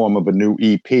in the form of a new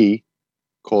EP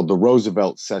called the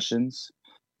Roosevelt Sessions,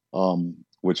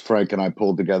 which Frank and I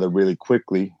pulled together really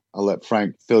quickly. I'll let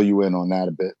Frank fill you in on that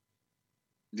a bit.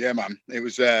 Yeah, man. It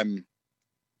was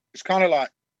it's kind of like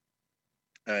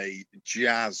a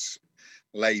jazz,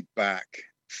 laid back,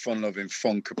 fun loving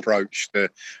funk approach to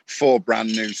 4 brand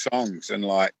new songs, and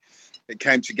like it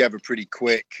came together pretty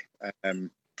quick.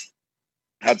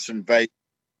 Had some vague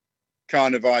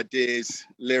kind of ideas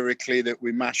lyrically that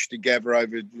we mashed together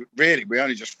over, really, we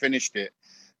only just finished it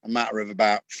a matter of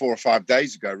about 4 or 5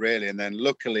 days ago, really. And then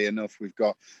luckily enough, we've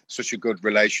got such a good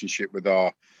relationship with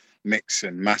our mix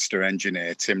and master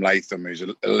engineer, Tim Latham, who's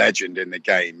a legend in the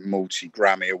game,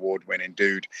 multi-Grammy award-winning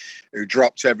dude who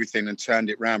dropped everything and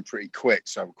turned it around pretty quick.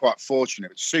 So we're quite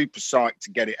fortunate. Super psyched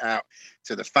to get it out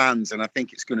to the fans. And I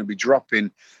think it's going to be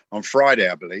dropping on Friday,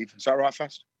 I believe. Is that right,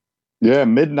 Fast? Yeah,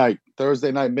 midnight,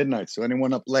 Thursday night, midnight. So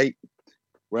anyone up late,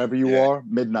 wherever you are,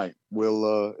 midnight.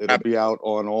 It'll be out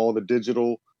on all the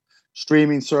digital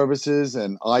streaming services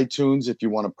and iTunes if you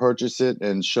want to purchase it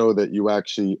and show that you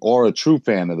actually are a true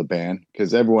fan of the band,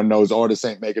 because everyone knows artists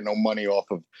ain't making no money off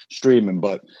of streaming.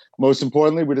 But most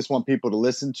importantly, we just want people to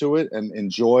listen to it and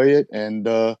enjoy it and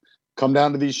come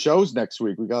down to these shows next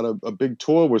week. We got a big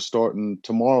tour we're starting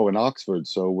tomorrow in Oxford,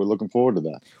 so we're looking forward to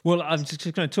that. Well, I'm just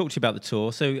going to talk to you about the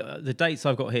tour. So the dates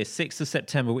I've got here, 6th of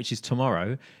September, which is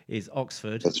tomorrow, is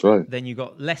Oxford. That's right. Then you've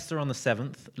got Leicester on the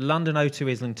 7th, London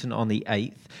O2 Islington on the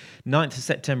 8th, 9th of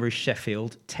September is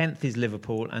Sheffield, 10th is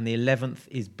Liverpool, and the 11th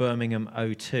is Birmingham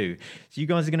O2. So you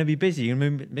guys are going to be busy. You're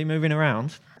going to be moving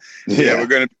around. Yeah, we're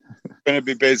going to going to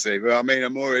be busy. But I mean,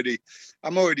 I'm already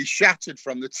shattered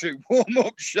from the 2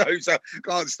 warm-up shows. I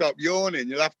can't stop yawning.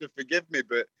 You'll have to forgive me,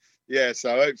 but yeah. So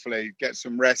hopefully get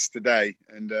some rest today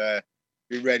and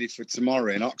be ready for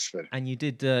tomorrow in Oxford. And you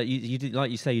did, you did,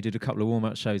 like you say, you did a couple of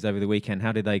warm-up shows over the weekend.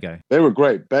 How did they go? They were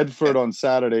great. Bedford on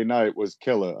Saturday night was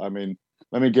killer. I mean,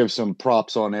 let me give some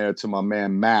props on air to my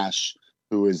man Mash,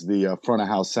 who is the front of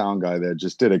house sound guy there.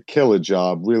 Just did a killer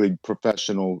job, really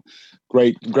professional.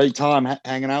 Great time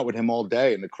hanging out with him all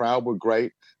day. And the crowd were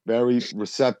great, very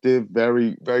receptive,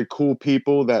 very, very cool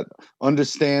people that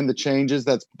understand the changes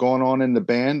that's going on in the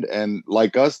band. And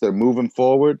like us, they're moving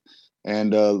forward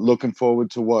and looking forward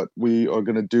to what we are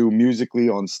going to do musically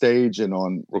on stage and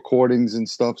on recordings and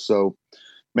stuff. So,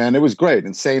 man, it was great.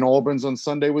 And St. Albans on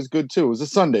Sunday was good too. It was a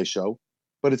Sunday show,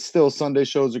 but it's still, Sunday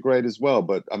shows are great as well.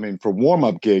 But I mean, for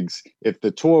warm-up gigs, if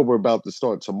the tour we're about to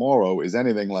start tomorrow is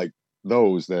anything like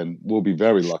those, then we'll be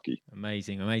very lucky.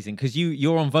 Amazing. Because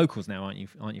you're on vocals now, aren't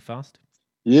you? Fast?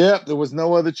 Yeah, there was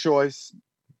no other choice.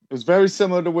 It was very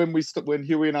similar to when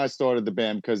Huey and I started the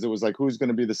band, because it was like, who's going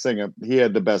to be the singer? He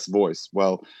had the best voice.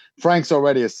 Well, Frank's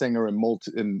already a singer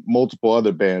in multiple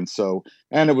other bands,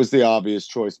 and it was the obvious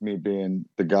choice, me being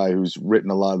the guy who's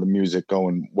written a lot of the music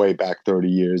going way back 30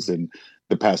 years and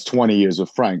the past 20 years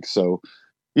with Frank. So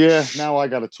yeah, now I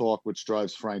got to talk, which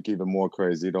drives Frank even more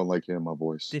crazy. You don't like hearing my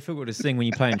voice. Difficult to sing when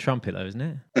you're playing trumpet, though, isn't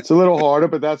it? It's a little harder,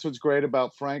 but that's what's great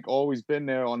about Frank. Always been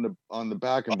there on the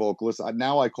backing vocalist.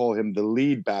 Now I call him the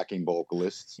lead backing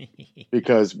vocalist,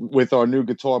 because with our new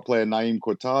guitar player Naeem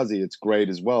Cortazi, it's great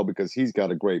as well because he's got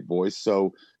a great voice.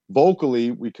 So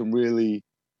vocally, we can really,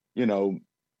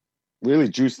 really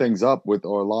juice things up with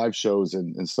our live shows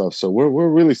and stuff. So we're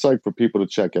really psyched for people to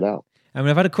check it out. And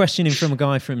I've had a question in from a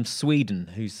guy from Sweden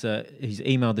who's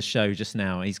emailed the show just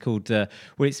now. He's called,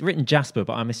 it's written Jasper,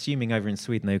 but I'm assuming over in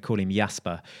Sweden they would call him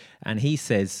Jasper. And he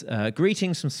says,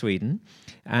 greetings from Sweden.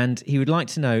 And he would like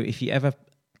to know if you ever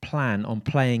plan on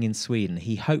playing in Sweden.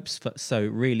 He hopes so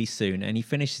really soon. And he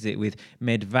finishes it with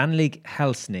Med vanlig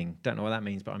hälsning. Don't know what that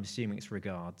means, but I'm assuming it's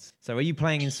regards. So are you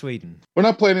playing in Sweden? We're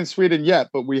not playing in Sweden yet,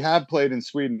 but we have played in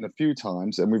Sweden a few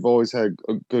times, and we've always had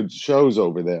good shows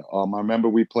over there. I remember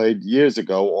we played years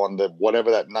ago on the whatever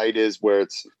that night is where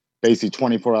it's basically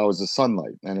 24 hours of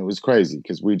sunlight, and it was crazy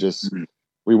because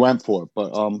we went for it. But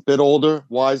a bit older,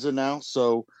 wiser now,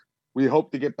 so we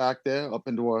hope to get back there up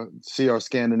into see our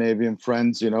Scandinavian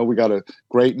friends. We got a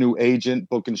great new agent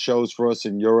booking shows for us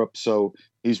in Europe. So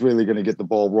he's really going to get the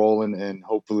ball rolling. And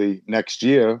hopefully next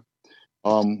year,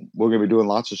 we're going to be doing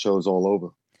lots of shows all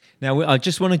over. Now, I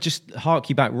just want to hark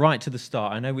you back right to the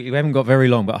start. I know we haven't got very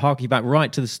long, but hark you back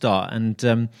right to the start.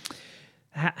 And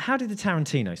how did the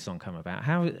Tarantino song come about?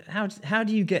 How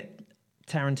do you get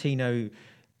Tarantino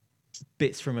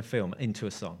bits from a film into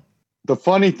a song? The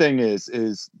funny thing is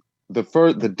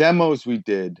the demos we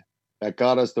did that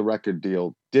got us the record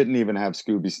deal didn't even have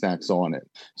Scooby Snacks on it.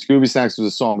 Scooby Snacks was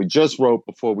a song we just wrote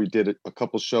before we did a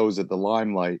couple shows at the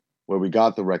Limelight where we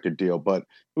got the record deal. But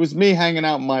it was me hanging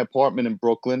out in my apartment in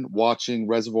Brooklyn watching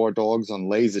Reservoir Dogs on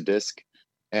Laserdisc,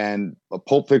 and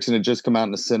Pulp Fiction had just come out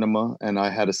in the cinema, and I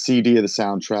had a CD of the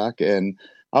soundtrack, and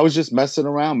I was just messing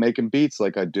around making beats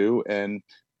like I do, and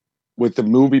with the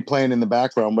movie playing in the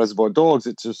background, Reservoir Dogs,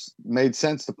 it just made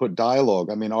sense to put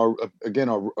dialogue. I mean, our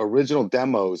original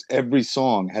demos, every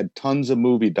song had tons of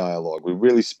movie dialogue. We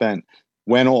really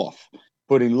went off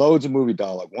putting loads of movie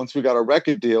dialogue. Once we got a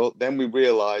record deal, then we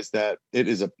realized that it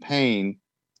is a pain,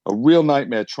 a real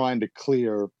nightmare trying to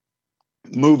clear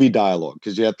movie dialogue,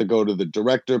 because you have to go to the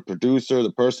director, producer,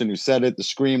 the person who said it, the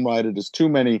screenwriter. There's too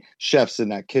many chefs in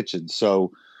that kitchen.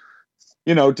 So,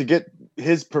 to get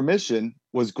his permission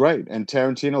was great. And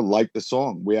Tarantino liked the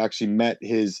song. We actually met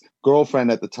his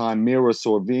girlfriend at the time, Mira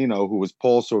Sorvino, who was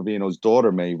Paul Sorvino's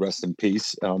daughter, may rest in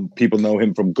peace. People know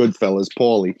him from Goodfellas,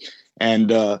 Paulie.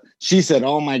 And she said,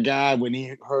 oh my God, when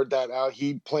he heard that out,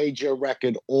 he played your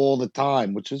record all the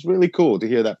time, which was really cool to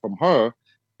hear that from her.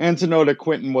 And to know that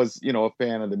Quentin was, a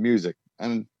fan of the music.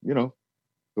 And,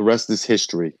 the rest is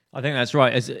history. I think that's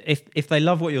right. As if they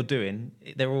love what you're doing,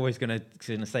 they're always going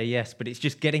to say yes. But it's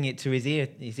just getting it to his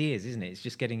ears, isn't it? It's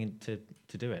just getting it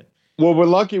to do it. Well, we're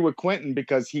lucky with Quentin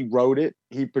because he wrote it,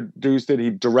 he produced it, he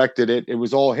directed it. It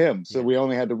was all him. So we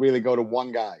only had to really go to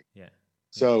one guy. Yeah.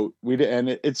 So we did,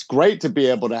 and it's great to be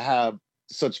able to have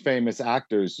such famous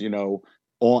actors,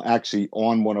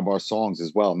 on one of our songs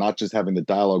as well. Not just having the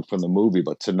dialogue from the movie,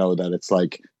 but to know that it's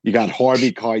like you got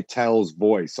Harvey Keitel's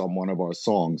voice on one of our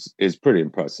songs is pretty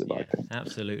impressive, I think.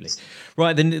 Absolutely.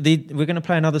 Right, then we're going to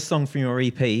play another song from your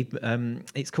EP.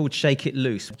 It's called Shake It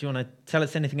Loose. Do you want to tell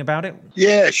us anything about it?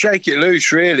 Yeah, Shake It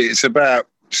Loose, really. It's about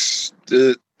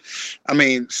the I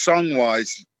mean,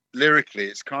 song-wise, lyrically,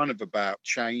 it's kind of about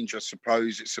change, I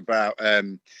suppose. It's about,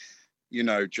 you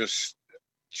know, just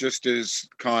as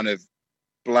kind of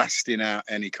blasting out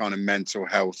any kind of mental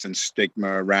health and stigma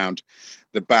around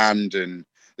the band and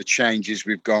the changes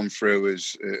we've gone through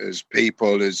as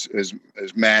people, as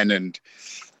men, and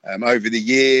over the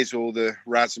years, all the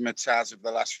razzmatazz of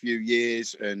the last few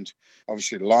years, and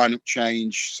obviously the lineup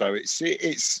change. So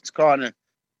it's kind of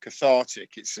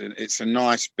cathartic. It's a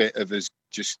nice bit of us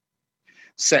just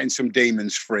setting some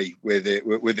demons free with it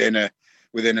within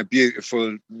a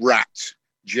beautiful wrapped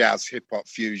jazz hip hop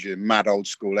fusion, mad old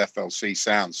school FLC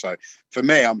sound. So for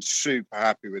me, I'm super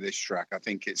happy with this track. I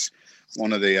think it's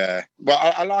one of the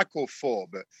I like all four,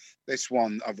 but this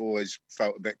one I've always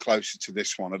felt a bit closer to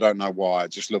this one. I don't know why. I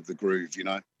just love the groove, you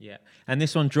know. Yeah, and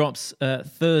this one drops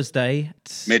Thursday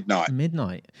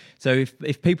midnight. So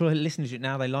if people are listening to it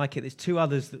now, they like it. There's two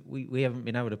others that we haven't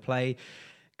been able to play.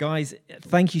 Guys,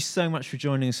 thank you so much for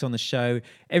joining us on the show.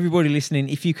 Everybody listening,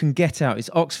 if you can get out, it's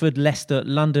Oxford, Leicester,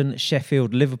 London,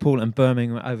 Sheffield, Liverpool and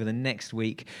Birmingham over the next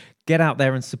week. Get out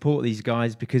there and support these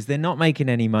guys because they're not making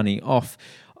any money off.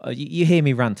 You hear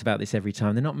me rant about this every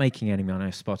time. They're not making any money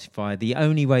off Spotify. The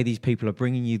only way these people are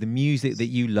bringing you the music that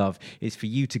you love is for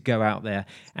you to go out there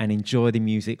and enjoy the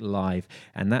music live.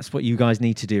 And that's what you guys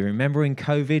need to do. Remember in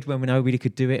COVID when nobody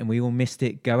could do it and we all missed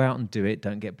it, go out and do it.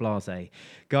 Don't get blasé.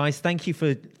 Guys, thank you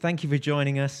for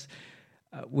joining us.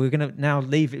 We're going to now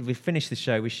leave it. We finish the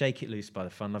show with Shake It Loose by the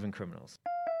Fun Lovin' Criminals.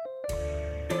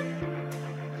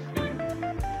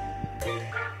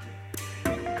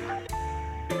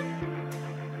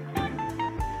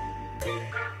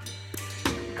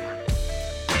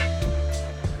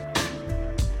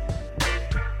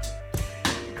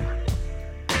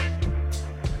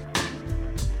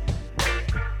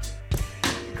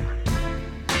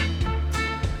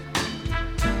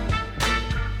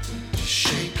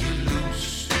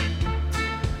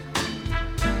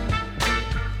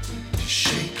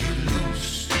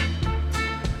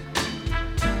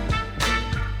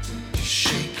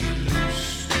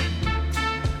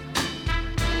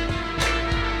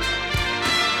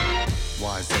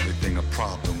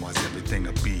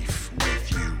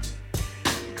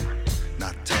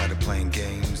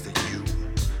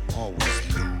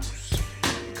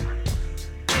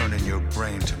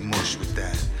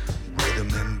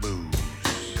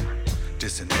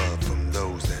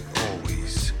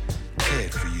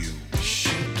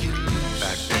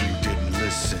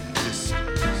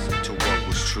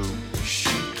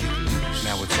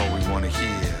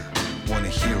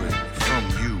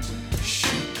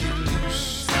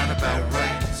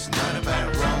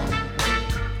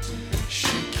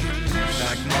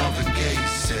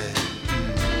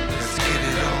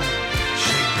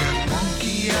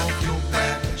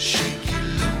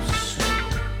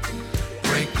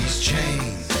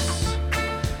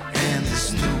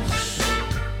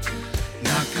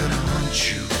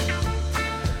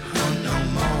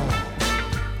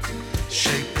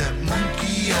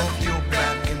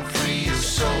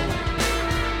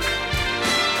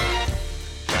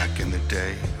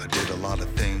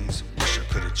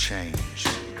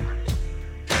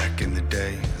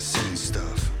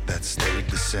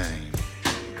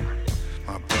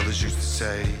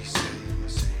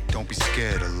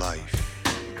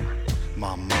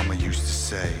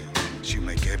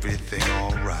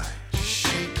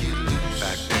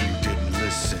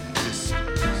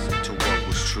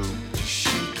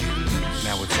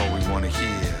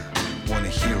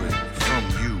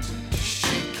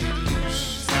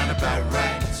 About right.